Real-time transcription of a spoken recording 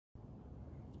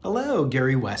Hello,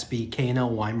 Gary Westby, K&L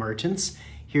Wine Merchants,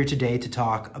 here today to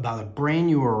talk about a brand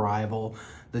new arrival,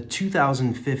 the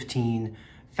 2015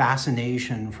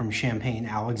 Fascination from Champagne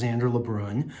Alexandre Le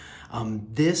Brun.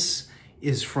 This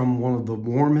is from one of the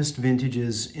warmest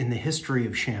vintages in the history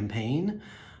of Champagne.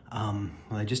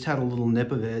 I just had a little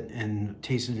nip of it and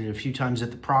tasted it a few times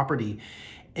at the property,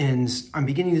 and I'm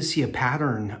beginning to see a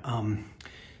pattern.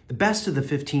 The best of the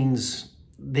 15s,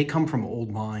 they come from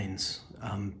old vines,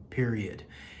 period.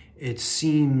 It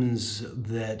seems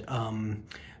that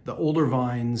the older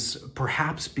vines,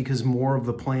 perhaps because more of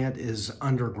the plant is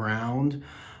underground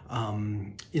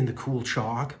in the cool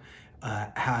chalk,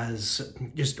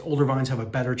 older vines have a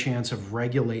better chance of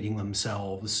regulating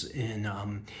themselves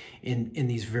in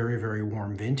these very, very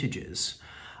warm vintages.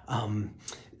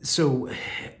 So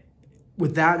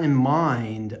with that in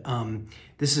mind,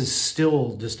 this is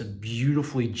still just a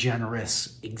beautifully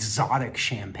generous, exotic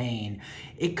champagne.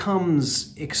 It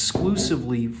comes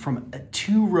exclusively from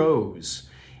 2 rows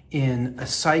in a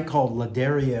site called La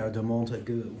Derrière de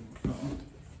Montaigu.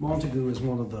 Montaigu is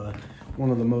one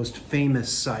of the most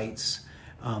famous sites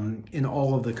in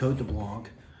all of the Côte de Blanc.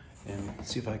 And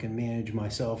let's see if I can manage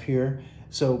myself here.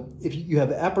 So if you have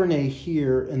Epernay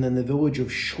here and then the village of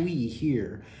Chuy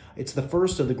here, it's the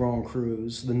first of the Grand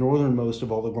Crus, the northernmost of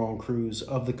all the Grand Crus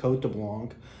of the Côte de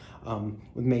Blanc,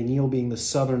 with Ménil being the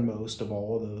southernmost of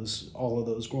all of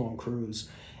those Grand Crus.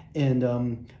 And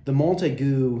the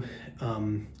Montaigu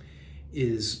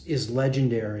is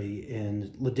legendary,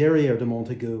 and La Derrière de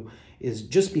Montaigu is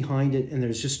just behind it, and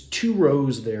there's just 2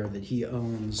 rows there that he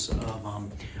owns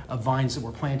of vines that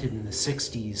were planted in the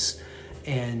 60s.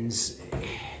 And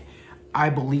I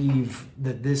believe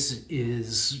that this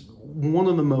is one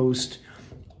of the most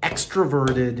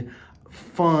extroverted,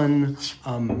 fun,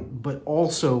 but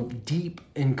also deep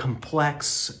and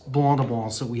complex Blanc de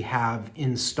Blancs that we have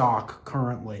in stock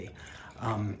currently.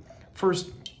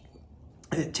 First,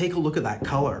 take a look at that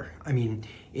color. I mean,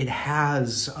 it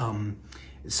has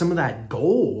some of that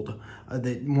gold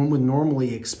that one would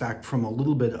normally expect from a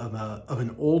little bit of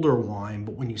an older wine,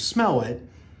 but when you smell it,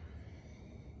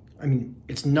 I mean,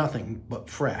 it's nothing but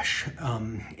fresh.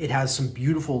 It has some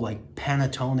beautiful, like,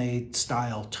 panettone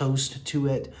style toast to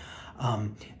it.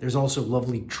 There's also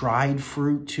lovely dried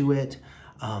fruit to it.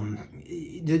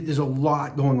 There's a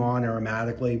lot going on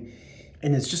aromatically,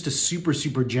 and it's just a super,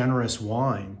 super generous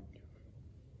wine.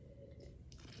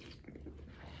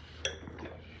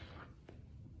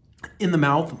 In the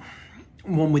mouth,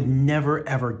 one would never,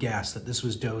 ever guess that this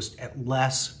was dosed at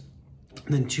less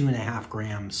than 2.5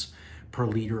 grams per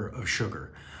liter of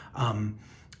sugar.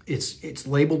 It's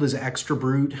labeled as extra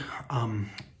brut.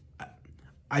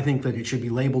 I think that it should be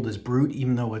labeled as brut,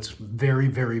 even though it's very,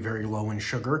 very, very low in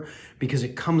sugar, because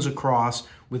it comes across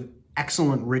with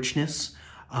excellent richness.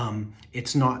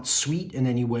 It's not sweet in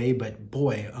any way, but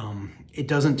boy, it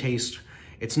doesn't taste,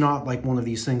 it's not like one of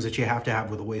these things that you have to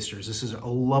have with oysters. This is a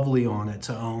lovely on its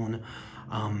own.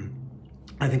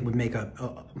 I think would make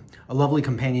a lovely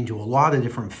companion to a lot of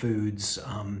different foods.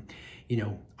 You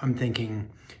know, I'm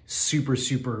thinking super,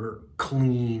 super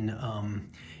clean,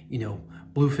 you know,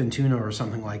 bluefin tuna or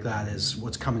something like that is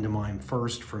what's coming to mind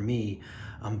first for me.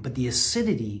 But the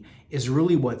acidity is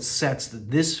really what sets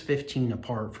this 15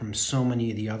 apart from so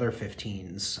many of the other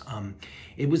 15s.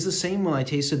 It was the same when I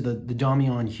tasted the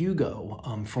Damiens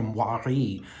Hugo from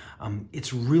Wari.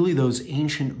 It's really those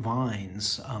ancient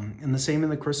vines, and the same in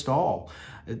the Cristal.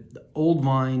 Old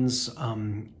vines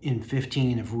in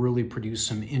 15 have really produced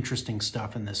some interesting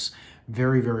stuff in this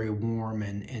very, very warm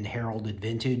and heralded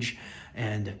vintage.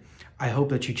 And I hope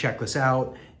that you check this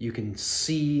out. You can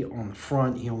see on the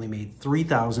front, he only made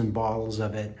 3,000 bottles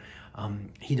of it.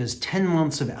 He does 10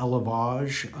 months of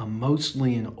élevage,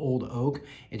 mostly in old oak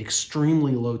at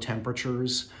extremely low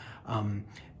temperatures.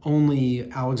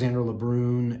 Only Alexandre Le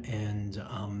Brun and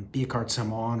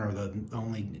Biacart-Samon are the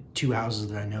only 2 houses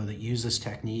that I know that use this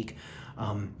technique.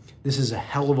 This is a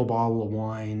hell of a bottle of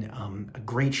wine, a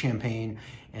great champagne,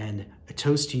 and a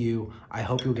toast to you. I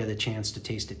hope you'll get a chance to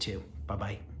taste it too.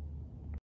 Bye-bye.